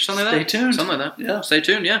 2 weeks or something like that? Stay tuned. Something like that. Yeah. Stay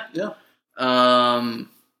tuned, yeah. Yeah.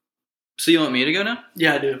 So you want me to go now?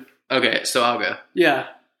 Yeah, I do. Okay, so I'll go. Yeah.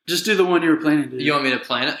 Just do the one you were planning to do. You want me to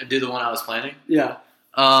plan it? Do the one I was planning? Yeah.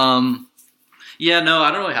 Yeah, no,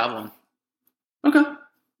 I don't really have one. Okay.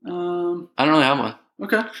 I don't really have one.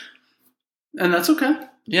 Okay. And that's okay.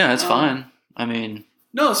 Yeah, it's fine. I mean,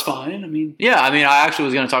 No, it's fine. I mean, Yeah, I mean, I actually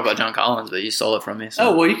was going to talk about John Collins, but you stole it from me. So.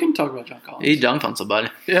 oh well, you can talk about John Collins. He dunked on somebody.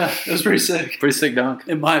 Yeah, it was pretty sick. Pretty sick dunk.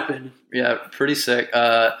 In my opinion. Yeah, pretty sick.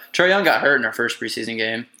 Trae Young got hurt in our first preseason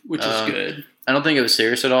game. Which is good. I don't think it was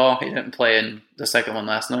serious at all. He didn't play in the second one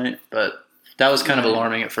last night, but that was kind of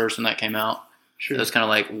alarming at first when that came out. Sure. It was kind of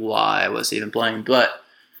like, why was he even playing? But,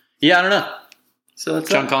 yeah, I don't know. So that's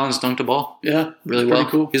John Collins dunked the ball. Yeah. Really well.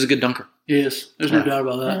 Cool. He's a good dunker. He is. There's no doubt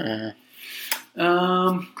about that.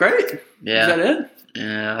 Great. Yeah. Is that it?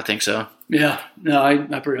 Yeah, I think so. Yeah. No, I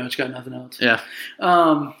pretty much got nothing else. Yeah.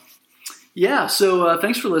 Yeah, so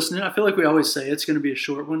thanks for listening. I feel like we always say it's going to be a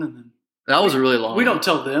short one, and then That was a really long we one. don't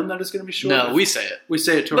tell them that it's going to be short. No, we say it. We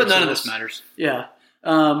say it to But ourselves. none of this matters. Yeah.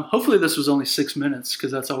 Hopefully this was only 6 minutes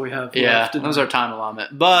because that's all we have Yeah, left. that was our time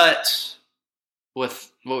allotment. But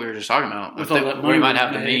with what we were just talking about, With I think all that we money might we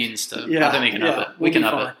have the made. means to. Yeah, I think we can up it. we'll We can be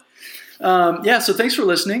up fine. it. So thanks for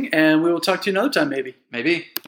listening, and we will talk to you another time maybe. Maybe.